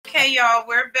Okay, y'all,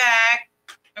 we're back.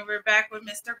 And we're back with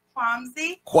Mr.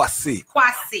 Kwamzi. Kwasi.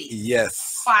 Kwasi.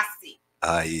 Yes. Kwasi.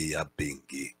 Aye, a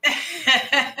bingy.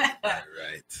 All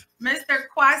right. Mr.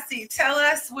 Kwasi, tell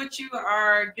us what you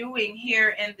are doing here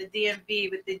in the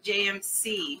DMV with the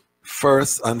JMC.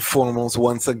 First and foremost,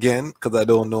 once again, because I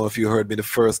don't know if you heard me the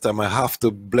first time, I have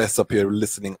to bless up your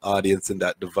listening audience in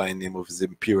that divine name of His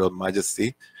Imperial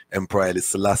Majesty, Emperor Haile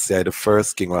Selassie the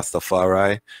First, King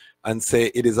Rastafari, and say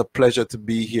it is a pleasure to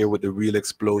be here with the Real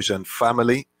Explosion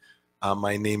family.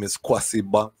 My name is Kwasi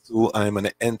Bantu. I'm an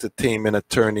entertainment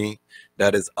attorney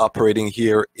that is operating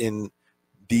here in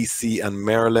DC and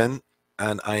Maryland,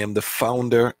 and I am the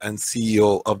founder and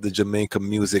CEO of the Jamaica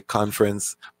Music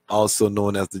Conference, also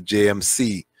known as the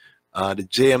JMC. The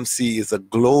JMC is a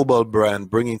global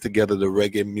brand bringing together the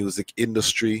reggae music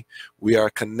industry. We are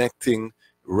connecting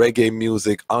reggae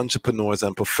music entrepreneurs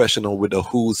and professionals with a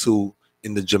who's who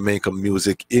in the Jamaica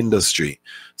music industry.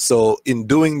 So in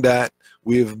doing that,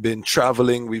 we've been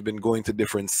traveling, we've been going to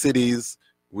different cities,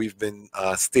 we've been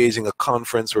staging a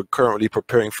conference. We're currently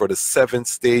preparing for the 7th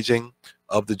staging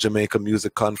of the Jamaica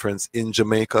Music Conference in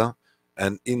Jamaica.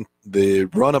 And in the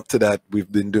run-up to that,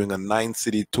 we've been doing a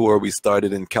 9-city tour. We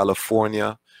started in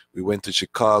California, we went to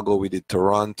Chicago, we did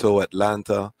Toronto,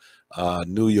 Atlanta,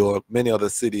 New York, many other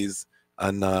cities,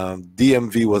 and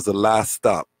DMV was the last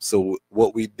stop. So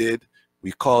what we did,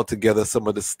 we called together some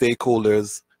of the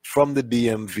stakeholders from the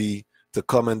DMV to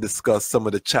come and discuss some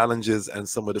of the challenges and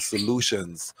some of the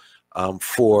solutions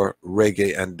for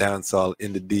reggae and dancehall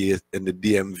in the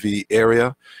DMV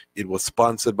area. It was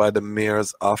sponsored by the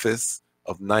Mayor's Office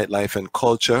of Nightlife and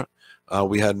Culture.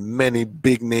 We had many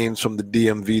big names from the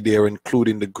DMV there,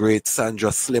 including the great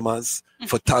Sandra Slimmers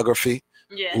Photography,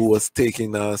 Yes. who was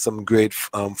taking some great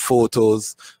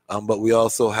photos. But we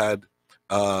also had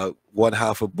one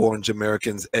half of Born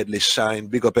Jamaicans, Edley Shine.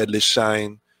 Big up Edley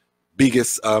Shine.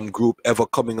 Biggest group ever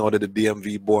coming out of the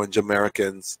DMV, Born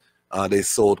Jamaicans. They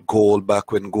sold gold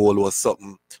back when gold was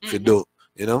something to do,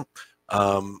 you know.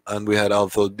 And we had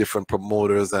also different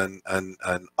promoters and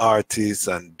artists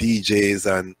and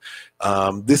DJs,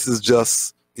 and this is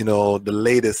just, you know, the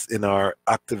latest in our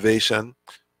activation.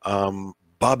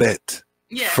 Babette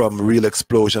Yes. from Real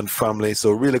Explosion family.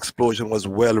 So Real Explosion was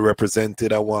well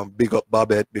represented. I want big up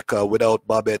Babette, because without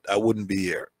Babette I wouldn't be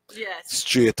here. Yes.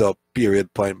 Straight up,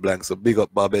 period, point blank. So big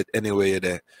up Babette anyway you're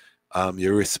there.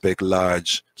 You respect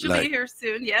large. She'll be here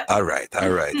soon, yep. All right.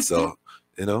 So,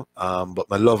 you know, but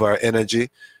I love our energy.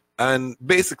 And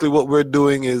basically what we're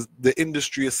doing is the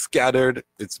industry is scattered,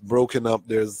 it's broken up,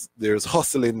 there's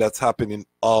hustling that's happening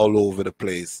all over the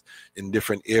place in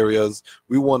different areas.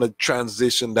 We want to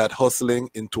transition that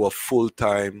hustling into a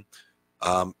full-time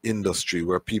industry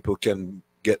where people can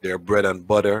get their bread and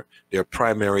butter, their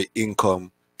primary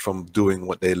income from doing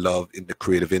what they love in the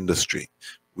creative industry.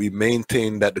 We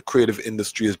maintain that the creative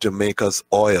industry is Jamaica's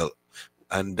oil,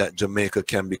 and that Jamaica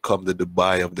can become the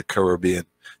Dubai of the Caribbean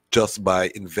just by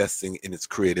investing in its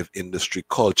creative industry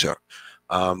culture.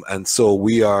 And so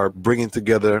we are bringing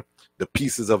together the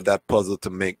pieces of that puzzle to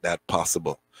make that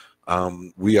possible.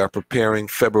 We are preparing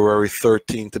February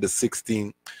 13th to the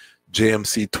 16th.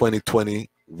 JMC 2020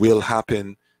 will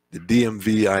happen. The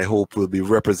DMV, I hope, will be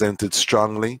represented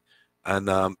strongly,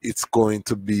 and it's going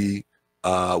to be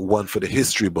one for the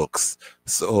history books.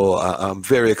 So I'm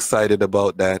very excited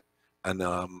about that, and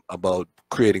about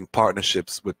creating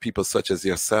partnerships with people such as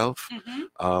yourself,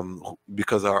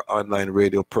 because our online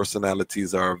radio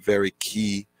personalities are a very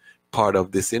key part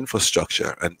of this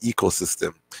infrastructure and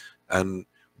ecosystem. And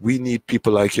we need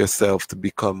people like yourself to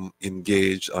become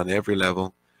engaged on every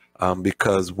level,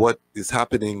 because what is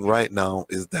happening right now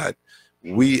is that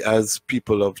we, as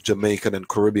people of Jamaican and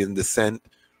Caribbean descent,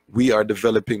 we are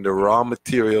developing the raw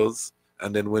materials,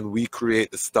 and then when we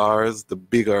create the stars, the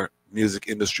bigger music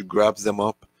industry grabs them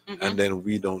up, and then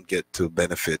we don't get to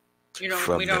benefit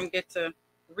from we don't get to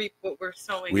reap what we're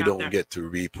sowing. We don't get to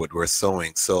reap what we're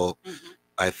sowing. So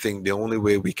I think the only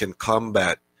way we can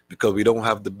combat, because we don't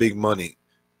have the big money,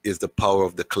 is the power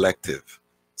of the collective.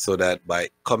 So that by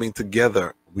coming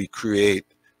together, we create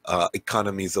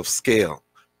economies of scale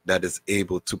that is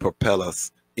able to propel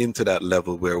us into that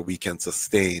level where we can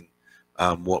sustain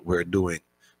what we're doing.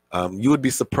 You would be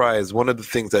surprised. One of the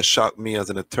things that shocked me as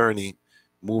an attorney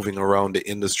moving around the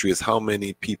industry is how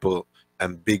many people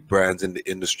and big brands in the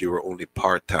industry were only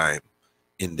part-time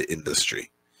in the industry.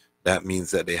 That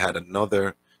means that they had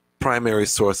another primary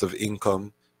source of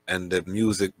income, and the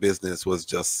music business was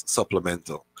just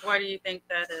supplemental. Why do you think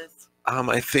that is?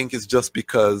 I think it's just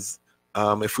because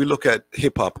if we look at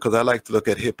hip-hop, because I like to look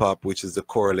at hip-hop, which is the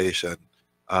correlation,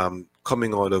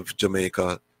 coming out of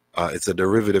Jamaica, It's a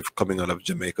derivative coming out of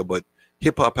Jamaica, but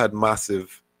hip hop had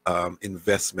massive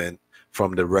investment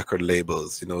from the record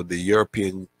labels. You know, the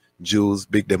European Jews,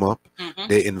 big them up.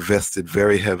 They invested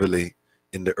very heavily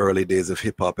in the early days of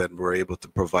hip hop and were able to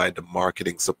provide the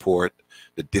marketing support,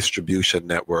 the distribution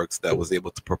networks that was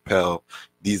able to propel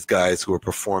these guys who were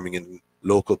performing in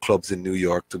local clubs in New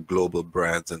York to global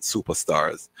brands and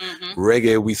superstars.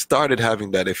 Reggae, we started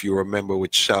having that, if you remember,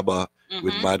 with Shabba,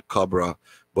 with Mad Cobra,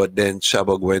 but then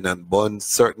Shabba went and banned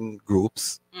certain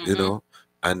groups, you know,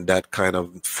 and that kind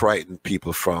of frightened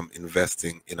people from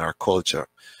investing in our culture.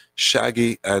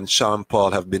 Shaggy and Sean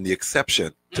Paul have been the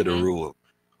exception to the rule,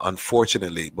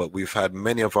 unfortunately, but we've had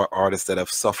many of our artists that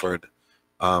have suffered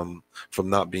from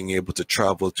not being able to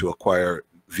travel to acquire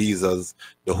visas.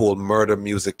 The whole murder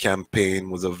music campaign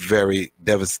was a very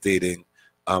devastating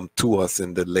to us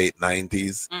in the late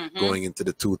 90s, going into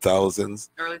the 2000s.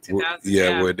 Early 2000s,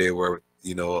 yeah, where they were,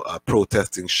 you know,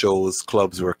 protesting shows,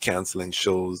 clubs were canceling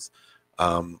shows. They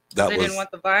didn't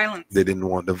want the violence. They didn't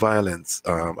want the violence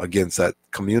against that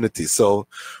community. So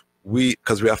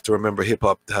because we have to remember, hip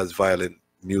hop has violent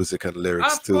music and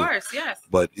lyrics too. Of course, yes.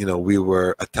 But you know, we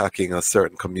were attacking a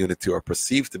certain community, or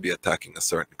perceived to be attacking a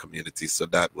certain community, so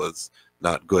that was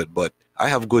not good. But I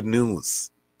have good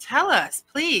news. Tell us,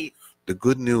 please. The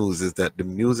good news is that the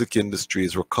music industry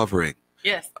is recovering.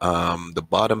 Yes. The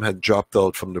bottom had dropped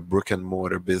out from the brick and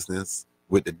mortar business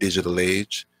with the digital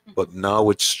age, but now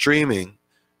with streaming,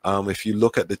 if you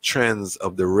look at the trends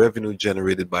of the revenue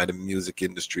generated by the music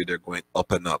industry, they're going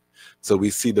up and up. So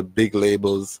we see the big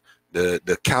labels,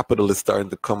 the capital is starting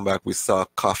to come back. We saw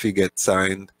Coffee get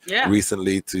signed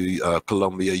recently to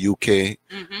Columbia, UK.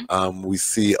 We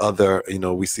see other, you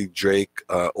know, we see Drake,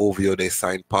 OVO, they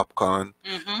signed Popcorn.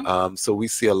 So we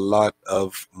see a lot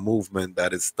of movement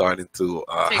that is starting to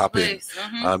happen.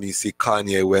 You see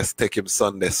Kanye West take him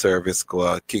Sunday service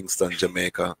to Kingston,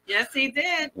 Jamaica. Yes, he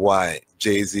did. Why?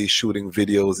 Jay-Z shooting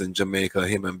videos in Jamaica,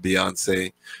 him and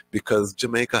Beyonce, because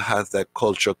Jamaica has that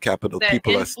cultural capital. That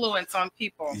people influence on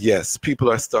people. Yes,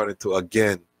 people are starting to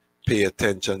again pay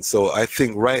attention. So I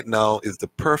think right now is the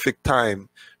perfect time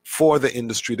for the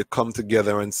industry to come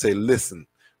together and say, listen,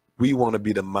 we want to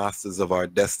be the masters of our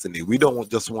destiny. We don't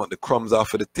just want the crumbs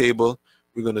off of the table.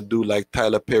 We're going to do like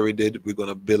Tyler Perry did. We're going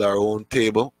to build our own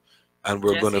table, and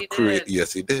we're going to create.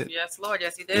 Yes, he did. Yes, Lord.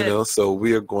 Yes, he did. You know, so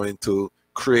we are going to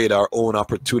create our own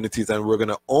opportunities, and we're going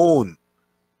to own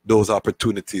those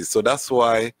opportunities. So that's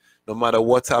why no matter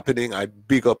what's happening, I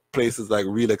big up places like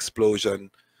Real Explosion,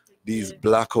 these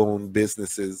black-owned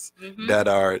businesses that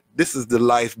are, this is the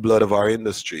lifeblood of our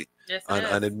industry. Yes,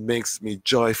 and it makes me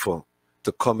joyful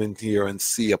to come in here and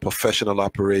see a professional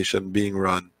operation being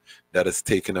run that is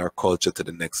taking our culture to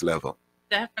the next level.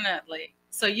 Definitely.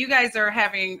 So you guys are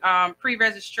having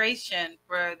pre-registration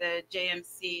for the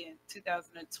JMC in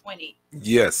 2020.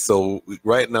 Yes. So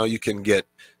right now you can get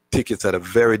tickets at a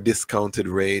very discounted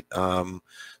rate.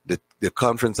 The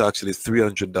conference actually is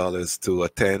 $300 to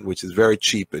attend, which is very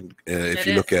cheap. And if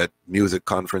you look at music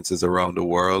conferences around the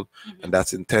world, and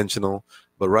that's intentional.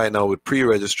 But right now with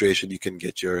pre-registration, you can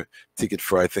get your ticket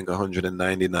for, I think, $199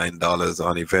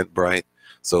 on Eventbrite.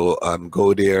 So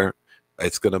go there.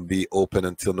 It's going to be open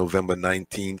until November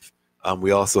 19th. We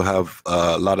also have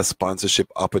a lot of sponsorship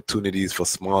opportunities for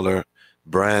smaller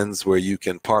brands where you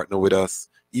can partner with us,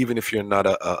 even if you're not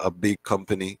a big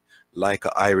company, like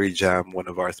Irie Jam, one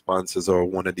of our sponsors, or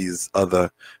one of these other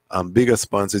bigger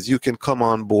sponsors. You can come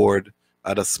on board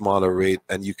at a smaller rate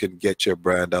and you can get your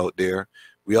brand out there.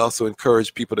 We also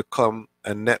encourage people to come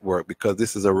and network, because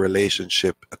this is a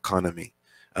relationship economy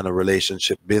and a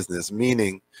relationship business,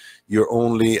 meaning you're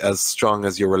only as strong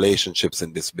as your relationships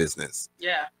in this business.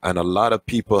 Yeah. And a lot of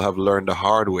people have learned the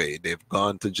hard way. They've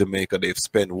gone to Jamaica, they've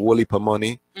spent whole heap of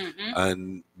money,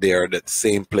 and they're at the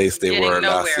same place they were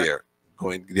last year,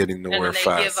 getting nowhere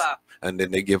fast. And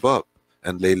then they give up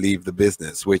and they leave the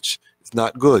business, which is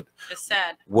not good. It's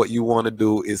sad. What you want to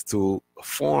do is to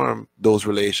form those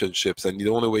relationships, and the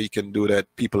only way you can do that,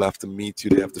 people have to meet you.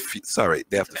 They have to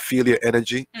feel your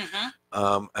energy,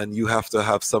 and you have to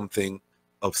have something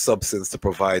of substance to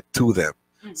provide to them.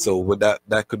 So with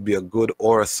that could be a good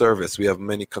or a service. We have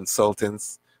many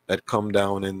consultants that come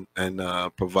down and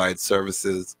provide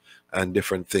services and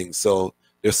different things. So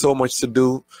there's so much to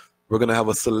do. We're going to have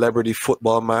a celebrity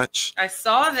football match. I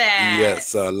saw that.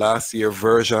 Yes, last year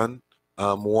Version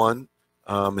won.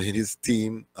 His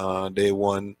team, they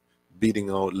won,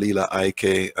 beating out Lila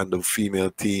Ike and the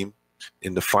female team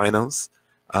in the finals.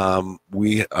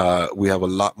 We have a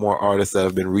lot more artists that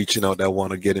have been reaching out that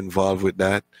want to get involved with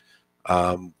that.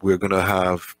 We're going to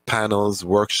have panels,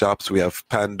 workshops. We have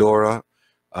Pandora,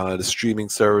 The streaming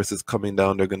service is coming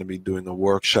down. They're going to be doing a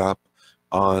workshop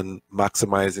on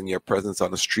maximizing your presence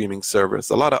on a streaming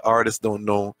service. A lot of artists don't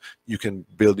know you can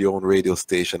build your own radio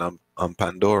station on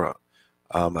Pandora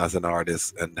as an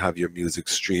artist and have your music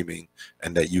streaming,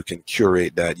 and that you can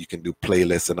curate that. You can do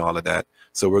playlists and all of that.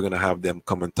 So we're going to have them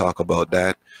come and talk about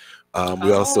that.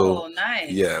 We also,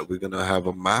 nice. yeah, we're going to have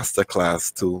a master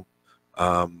class too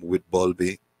with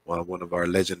Bulby, one of our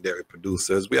legendary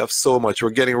producers. We have so much.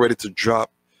 We're getting ready to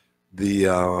drop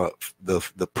the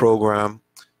program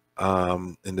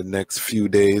in the next few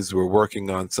days. We're working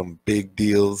on some big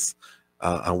deals,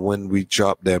 and when we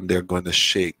drop them, they're going to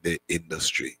shake the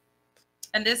industry.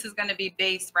 And this is going to be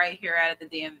based right here out of the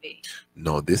DMV.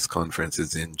 No, this conference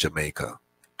is in Jamaica.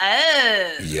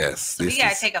 Oh. Yes. So we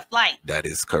got to take a flight. That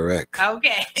is correct.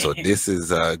 Okay. So this is,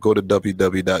 go to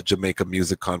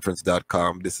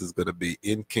www.jamaicamusiccconference.com. This is going to be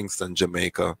in Kingston,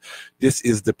 Jamaica. This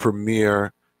is the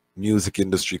premier music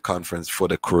industry conference for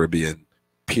the Caribbean,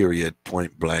 period,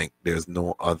 point blank. There's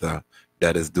no other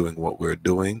that is doing what we're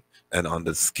doing and on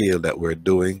the scale that we're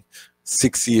doing.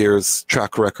 6 years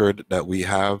track record that we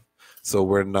have. So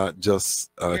we're not just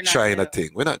trying a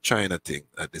thing. We're not trying a thing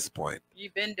at this point.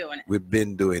 You've been doing it. We've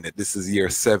been doing it. This is year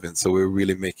 7. So we're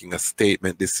really making a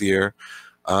statement this year.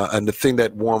 And the thing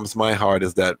that warms my heart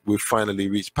is that we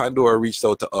finally reached, Pandora reached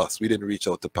out to us. We didn't reach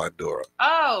out to Pandora.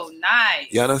 Oh, nice.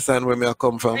 You understand where I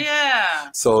come from?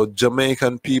 Yeah. So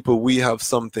Jamaican people, we have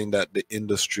something that the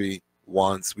industry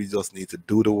wants. We just need to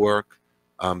do the work,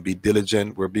 be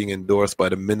diligent. We're being endorsed by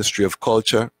the Ministry of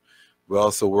Culture. We're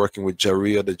also working with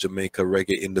JARIA, the Jamaica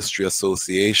Reggae Industry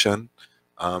Association,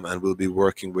 and we'll be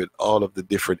working with all of the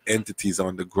different entities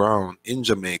on the ground in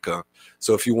Jamaica.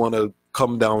 So if you want to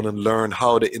come down and learn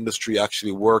how the industry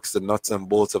actually works, the nuts and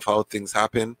bolts of how things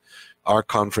happen, our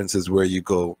conference is where you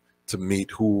go to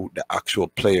meet who the actual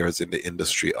players in the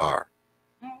industry are.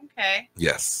 Okay.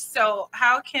 Yes. So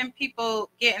how can people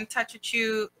get in touch with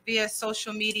you via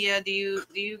social media? Do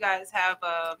you guys have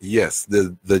a... Yes,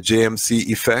 the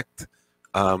JMC Effect.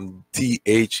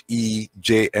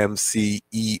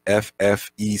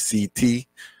 THEJMCEFFECT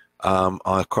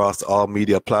across all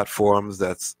media platforms.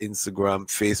 That's Instagram,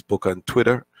 Facebook, and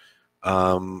Twitter.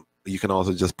 You can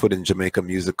also just put in Jamaica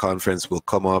Music Conference, will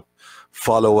come up.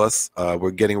 Follow us.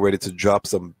 We're getting ready to drop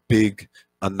some big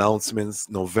announcements.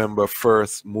 November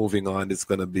 1st, moving on, it's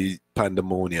going to be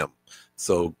pandemonium.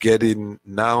 So get in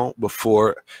now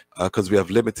before, because we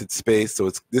have limited space. So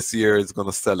this year is going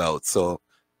to sell out. So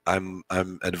I'm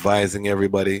advising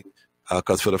everybody,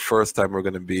 because for the first time we're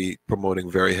going to be promoting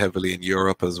very heavily in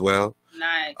Europe as well.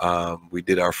 Nice. We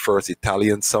did our first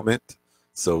Italian summit,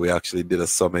 so we actually did a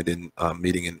summit in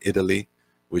meeting in Italy,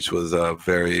 which was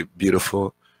very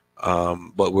beautiful.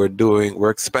 But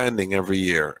we're expanding every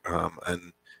year,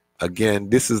 and again,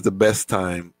 this is the best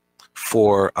time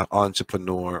for an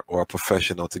entrepreneur or a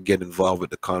professional to get involved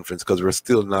with the conference, because we're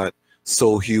still not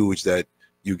so huge that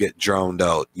you get drowned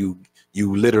out.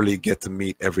 You literally get to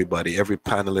meet everybody. Every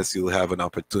panelist, you'll have an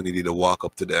opportunity to walk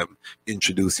up to them,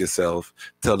 introduce yourself,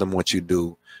 tell them what you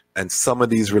do. And some of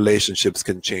these relationships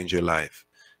can change your life,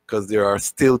 because there are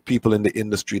still people in the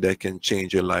industry that can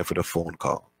change your life with a phone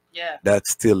call. Yeah. That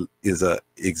still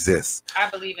exists. I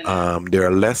believe in that. There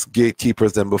are less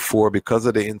gatekeepers than before because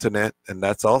of the internet, and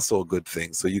that's also a good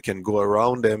thing. So you can go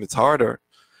around them. It's harder,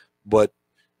 but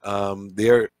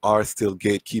there are still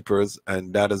gatekeepers,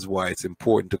 and that is why it's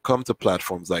important to come to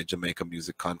platforms like Jamaica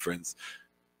Music Conference.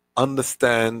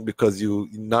 Understand, because you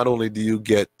not only do you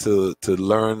get to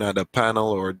learn at a panel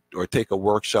or take a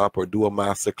workshop or do a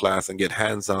master class and get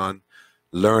hands-on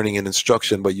learning and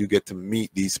instruction, but you get to meet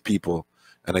these people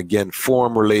and again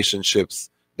form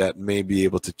relationships that may be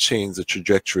able to change the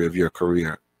trajectory of your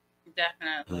career.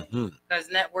 Definitely. Because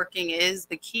networking is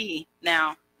the key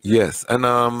now. Yes, and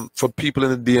for people in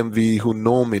the DMV who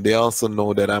know me, they also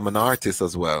know that I'm an artist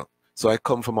as well. So I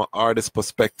come from an artist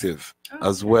perspective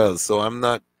as well. So I'm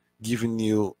not giving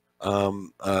you,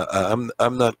 I'm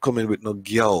not coming with no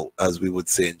gyo, as we would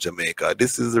say in Jamaica.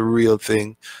 This is the real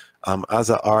thing.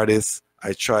 As an artist,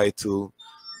 I try to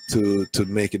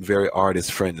make it very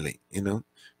artist friendly, you know.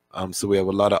 So we have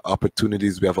a lot of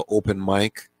opportunities. We have an open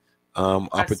mic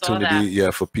opportunity,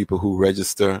 for people who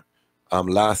register.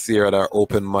 Last year at our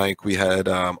open mic, we had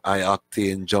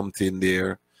iOctane jumped in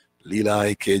there, Lila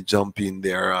Ike jumped in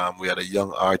there. We had a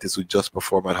young artist who just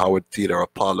performed at Howard Theater,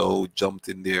 Apollo, who jumped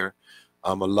in there.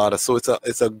 So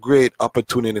it's a great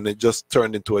opportunity, and it just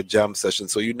turned into a jam session.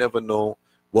 So you never know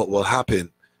what will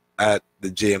happen at the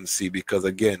JMC, because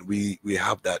again, we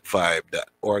have that vibe, that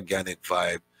organic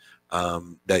vibe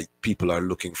that people are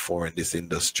looking for in this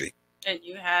industry. And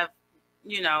you have,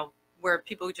 where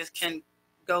people just can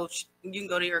you can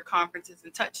go to your conferences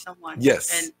and touch someone.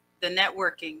 Yes. And the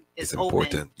networking It's is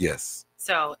important. open. Yes.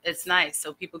 So it's nice.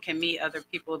 So people can meet other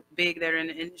people big that are in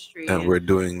the industry. And we're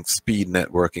doing speed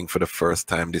networking for the first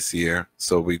time this year.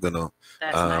 So we're gonna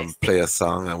nice. play a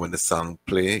song, and when the song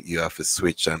play, you have to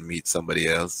switch and meet somebody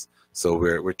else. So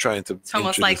we're trying to. It's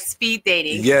almost like speed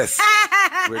dating. Yes.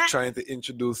 We're trying to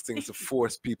introduce things to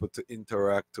force people to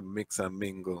interact, to mix and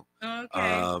mingle.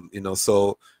 Okay. You know,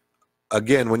 so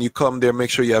again, when you come there, make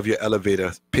sure you have your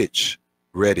elevator pitch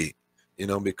ready, you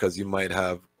know, because you might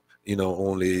have, you know,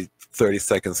 only 30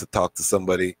 seconds to talk to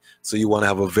somebody. So you want to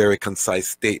have a very concise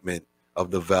statement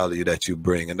of the value that you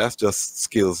bring. And that's just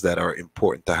skills that are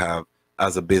important to have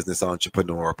as a business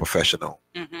entrepreneur or professional.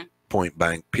 Mm-hmm. Point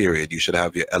blank, period. You should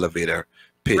have your elevator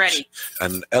pitch. Ready.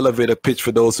 An elevator pitch,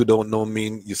 for those who don't know,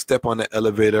 mean you step on the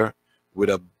elevator with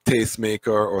a tastemaker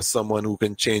or someone who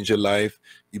can change your life.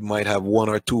 You might have 1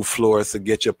 or 2 floors to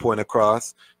get your point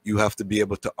across. You have to be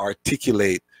able to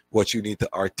articulate what you need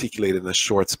to articulate in a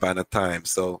short span of time.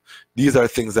 So these are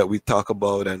things that we talk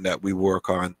about and that we work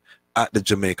on at the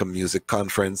Jamaica Music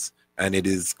Conference, and it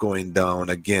is going down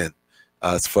again.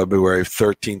 It's February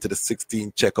 13th to the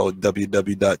 16th. Check out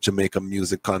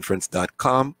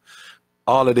www.jamaicamusicconference.com.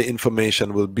 All of the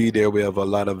information will be there. We have a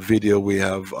lot of video. We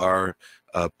have our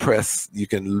press. You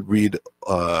can read,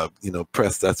 you know,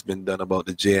 press that's been done about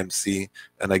the JMC.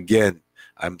 And again,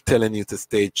 I'm telling you to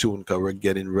stay tuned because we're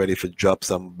getting ready to drop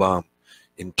some bomb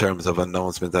in terms of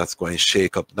announcement that's going to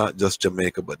shake up not just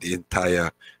Jamaica, but the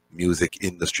entire music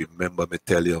industry. Remember me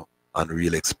tell you,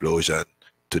 Unreal Explosion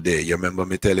today. You remember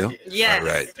me tell you? Yes. All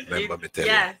right. Remember me tell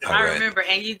you. Yes, All I right. remember.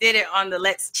 And you did it on the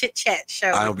Let's Chit Chat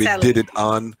show. And we did it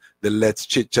on the Let's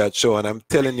Chit Chat show. And I'm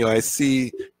telling you, I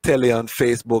see Telly on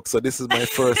Facebook. So this is my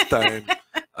first time.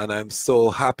 And I'm so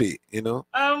happy, you know.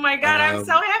 Oh my God, I'm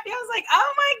so happy. I was like,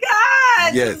 oh my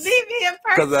God, yes. to see me in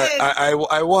person. Because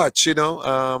I watch, you know,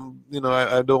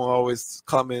 I don't always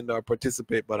comment or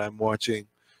participate, but I'm watching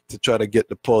to try to get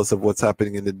the pulse of what's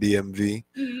happening in the DMV.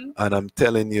 Mm-hmm. And I'm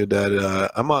telling you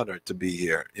that I'm honored to be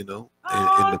here, you know,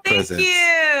 in the presence. Thank you.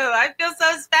 I feel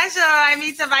so special. I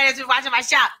meet somebody that's been watching my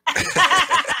shop.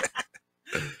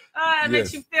 It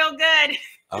makes you feel good.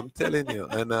 I'm telling you,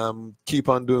 and keep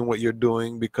on doing what you're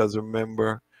doing, because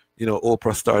remember, you know,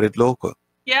 Oprah started local.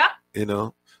 Yeah. You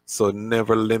know, so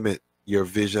never limit your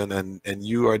vision, and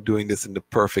you are doing this in the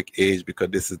perfect age,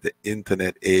 because this is the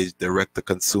internet age, direct to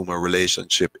consumer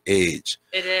relationship age.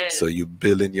 It is. So you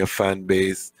building your fan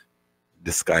base,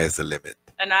 the sky is the limit.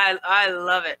 And I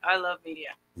love it. I love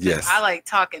media. Yes. I like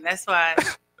talking. That's why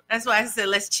I said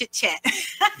let's chit chat.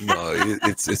 No,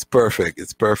 it's perfect.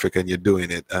 It's perfect, and you're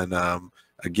doing it. And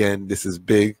again, this is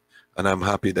big, and I'm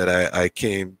happy that I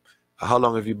came. How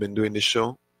long have you been doing this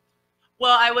show?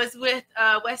 Well, I was with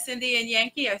West Indian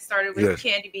Yankee. I started with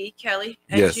Candy B. Kelly,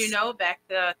 as you know, back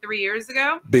 3 years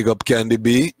ago. Big up Candy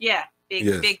B. Yeah,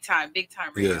 big time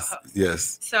radio host.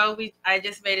 Yes. So I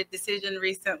just made a decision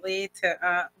recently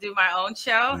to do my own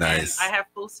show. Nice. And I have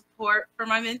full support from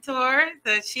my mentor,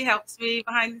 so she helps me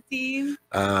behind the scenes.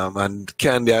 And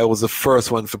Candy, I was the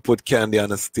first one to put Candy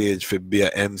on a stage for be a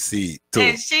MC too.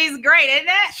 And she's great, isn't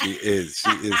it? She is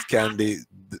Candy.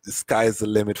 The sky's the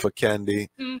limit for Candy.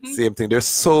 Mm-hmm. Same thing. There's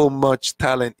so much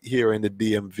talent here in the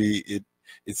DMV.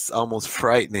 It's almost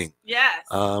frightening. Yes.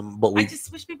 But I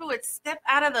just wish people would step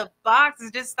out of the box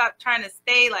and just stop trying to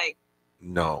stay like.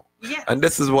 No. Yeah. And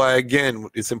this is why, again,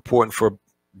 it's important for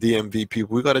DMV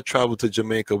people. We got to travel to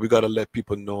Jamaica. We got to let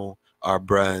people know our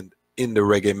brand in the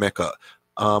reggae mecca.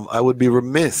 I would be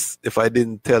remiss if I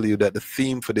didn't tell you that the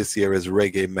theme for this year is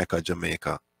Reggae Mecca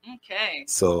Jamaica. Okay.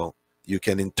 So you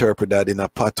can interpret that in a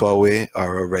patois way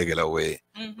or a regular way.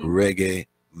 Mm-hmm. Reggae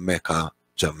Mecca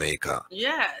Jamaica.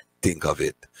 Yeah. Think of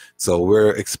it. So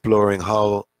we're exploring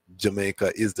how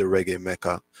Jamaica is the reggae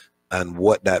mecca and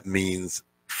what that means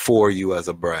for you as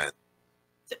a brand.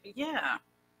 Yeah.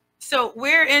 So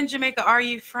where in Jamaica are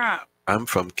you from? I'm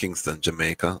from Kingston,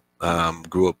 Jamaica.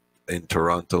 Grew up in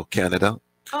Toronto, Canada.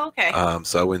 Oh, okay.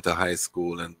 So I went to high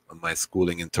school and my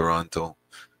schooling in Toronto.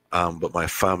 But my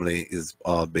family is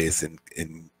all based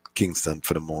in Kingston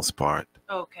for the most part.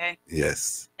 Okay.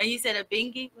 Yes. And you said a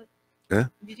bingy? Yeah?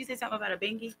 Did you say something about a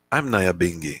bingy? I'm Naya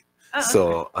Bingi. Oh, okay.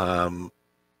 So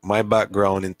my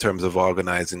background in terms of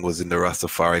organizing was in the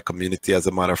Rastafari community. As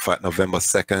a matter of fact, November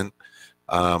 2nd,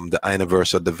 the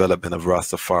anniversary development of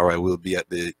Rastafari will be at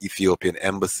the Ethiopian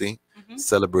Embassy,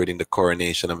 celebrating the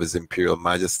coronation of His Imperial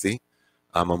Majesty.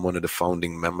 I'm one of the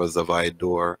founding members of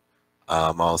IDOR,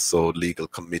 also legal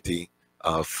committee,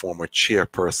 former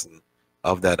chairperson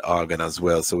of that organ as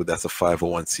well. So that's a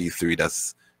 501c3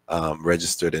 that's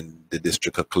registered in the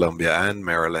District of Columbia and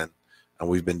Maryland. and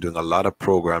we've been doing a lot of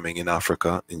programming in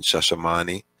Africa, in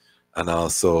Shashamane, and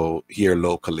also here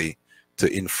locally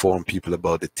to inform people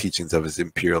about the teachings of His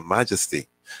Imperial Majesty.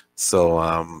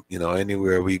 So, you know,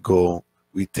 anywhere we go,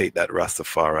 we take that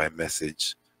Rastafari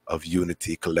message of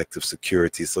unity, collective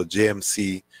security. So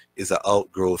JMC is an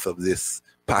outgrowth of this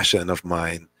passion of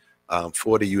mine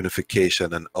for the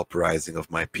unification and uprising of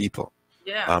my people.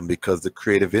 Yeah. Because the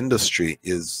creative industry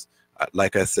is,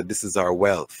 like I said, this is our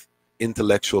wealth.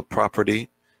 Intellectual property,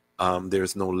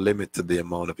 there's no limit to the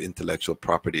amount of intellectual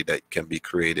property that can be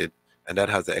created, and that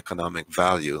has an economic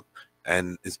value.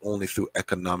 And it's only through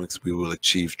economics we will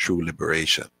achieve true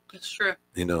liberation. It's true.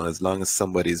 You know, as long as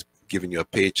somebody's giving you a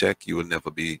paycheck, you will never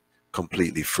be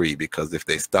completely free, because if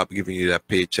they stop giving you that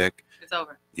paycheck, it's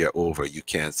over. You're over. You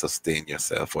can't sustain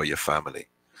yourself or your family.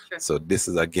 So this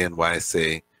is again why I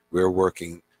say we're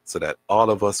working so that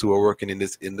all of us who are working in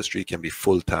this industry can be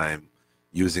full-time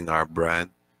using our brand.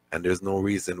 And there's no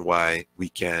reason why we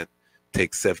can't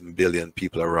take 7 billion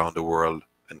people around the world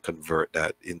and convert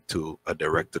that into a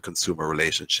direct-to-consumer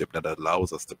relationship that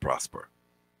allows us to prosper.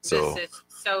 So this is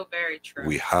so very true.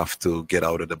 We have to get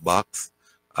out of the box.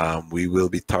 We will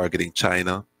be targeting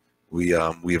China.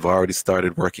 We've already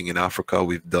started working in Africa.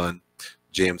 We've done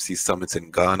JMC summits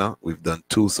in Ghana. We've done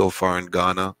 2 so far in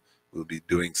Ghana. We'll be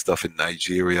doing stuff in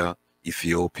Nigeria,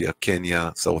 Ethiopia,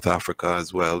 Kenya, South Africa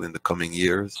as well in the coming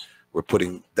years. We're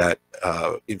putting that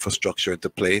infrastructure into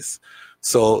place.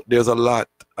 So there's a lot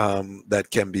that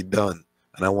can be done.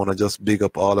 And I want to just big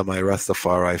up all of my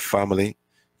Rastafari family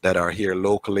that are here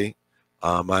locally.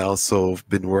 I also have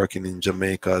been working in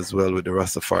Jamaica as well with the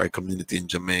Rastafari community in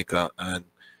Jamaica and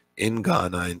in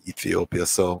Ghana and Ethiopia.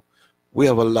 So we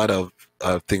have a lot of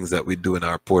things that we do in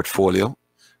our portfolio.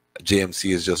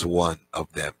 JMC is just one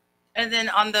of them. And then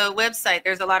on the website,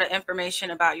 there's a lot of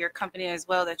information about your company as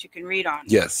well that you can read on.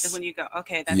 Yes. When you go,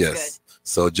 okay, that's yes. good.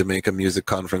 So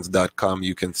JamaicaMusicConference.com,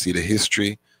 you can see the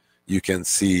history. You can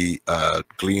see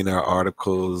Gleaner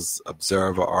articles,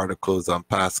 Observer articles on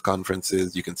past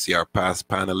conferences. You can see our past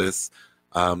panelists.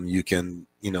 You can,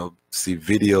 see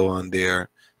video on there.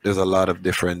 There's a lot of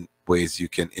different ways you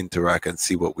can interact and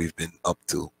see what we've been up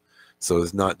to. So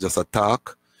it's not just a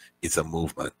talk, it's a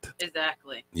movement.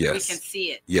 Exactly. Yes. We can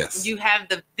see it. Yes. You have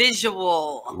the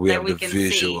visual. We have the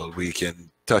visual. We can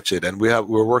touch it. And we're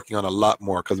working on a lot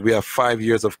more because we have 5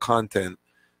 years of content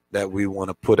that we want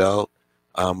to put out.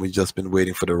 We've just been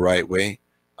waiting for the right way.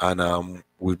 And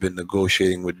we've been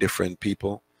negotiating with different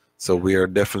people. So we are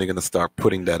definitely going to start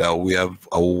putting that out. We have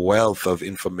a wealth of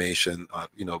information on,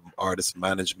 artist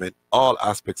management, all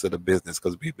aspects of the business,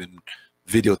 because we've been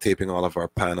videotaping all of our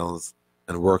panels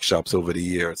and workshops over the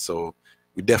years. So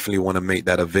we definitely want to make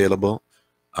that available.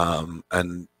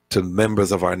 And to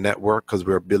members of our network, because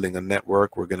we're building a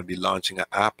network, we're going to be launching an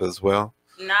app as well.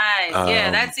 Nice.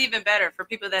 Yeah, that's even better for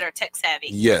people that are tech savvy.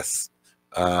 Yes.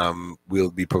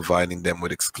 We'll be providing them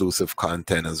with exclusive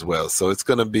content as well. So it's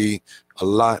going to be a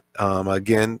lot.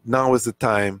 Again, now is the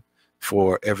time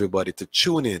for everybody to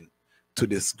tune in to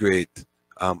this great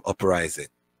uprising.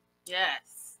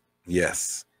 Yes.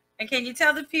 Yes. And can you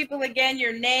tell the people again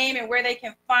your name and where they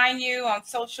can find you on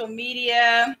social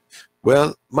media?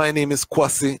 Well, my name is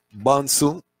Kwasi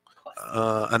Bonsu,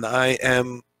 and I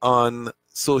am on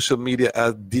social media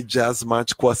as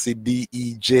Dejazmatch Kwasi,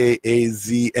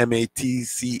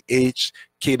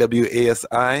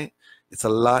 DEJAZMATCHKWASI. It's a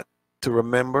lot to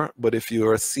remember, but if you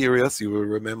are serious, you will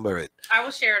remember it. I will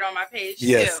share it on my page.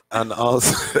 Yes, too. and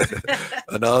also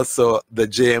and also the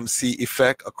JMC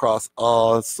Effect across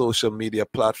all social media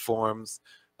platforms.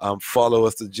 Follow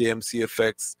us, the JMC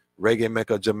Effects, Reggae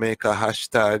Mecca Jamaica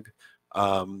hashtag,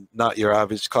 Not Your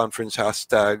Average Conference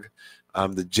hashtag,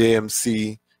 the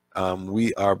JMC.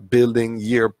 We are building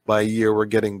year by year. We're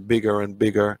getting bigger and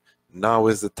bigger. Now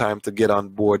is the time to get on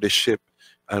board the ship,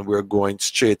 and we're going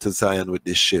straight to Zion with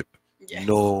this ship. Yes.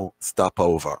 No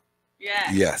stopover.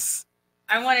 Yes. Yes.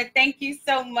 I want to thank you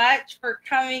so much for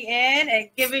coming in and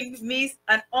giving me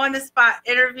an on-the-spot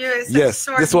interview. Yes,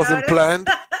 this wasn't planned,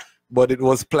 but it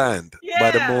was planned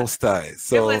by the Most High.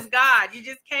 So it was God. You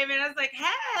just came in. I was like,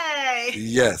 hey.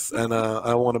 Yes, and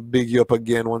I want to big you up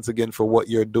once again for what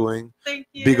you're doing. Thank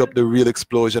you. Big up the Real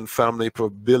Explosion family for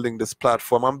building this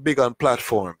platform. I'm big on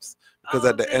platforms because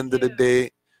at the end of the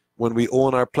day, when we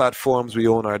own our platforms, we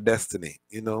own our destiny,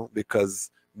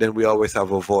 because then we always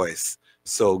have a voice.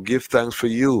 So give thanks for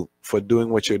you for doing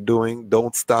what you're doing.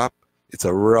 Don't stop. It's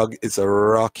a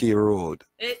rocky road.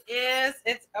 It is.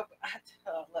 It's look,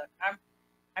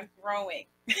 I'm growing.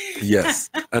 Yes.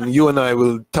 And you and I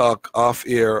will talk off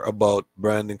air about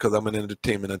branding because I'm an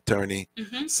entertainment attorney.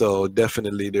 Mhm. So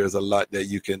definitely there's a lot that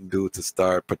you can do to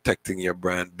start protecting your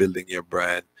brand, building your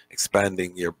brand,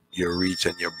 expanding your reach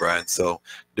and your brand. So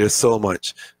there's so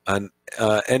much. And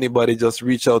anybody just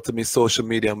reach out to me. Social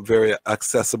media, I'm very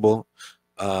accessible.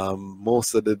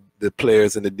 Most of the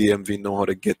players in the DMV know how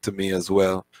to get to me as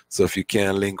well. So if you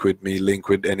can link with me, link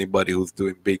with anybody who's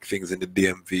doing big things in the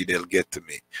DMV, they'll get to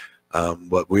me.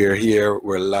 But we're here,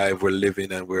 we're live, we're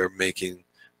living, and we're making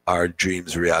our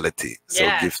dreams reality. So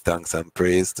Yes. give thanks and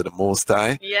praise to the Most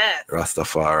High, Yes.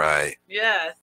 Rastafari. Yes.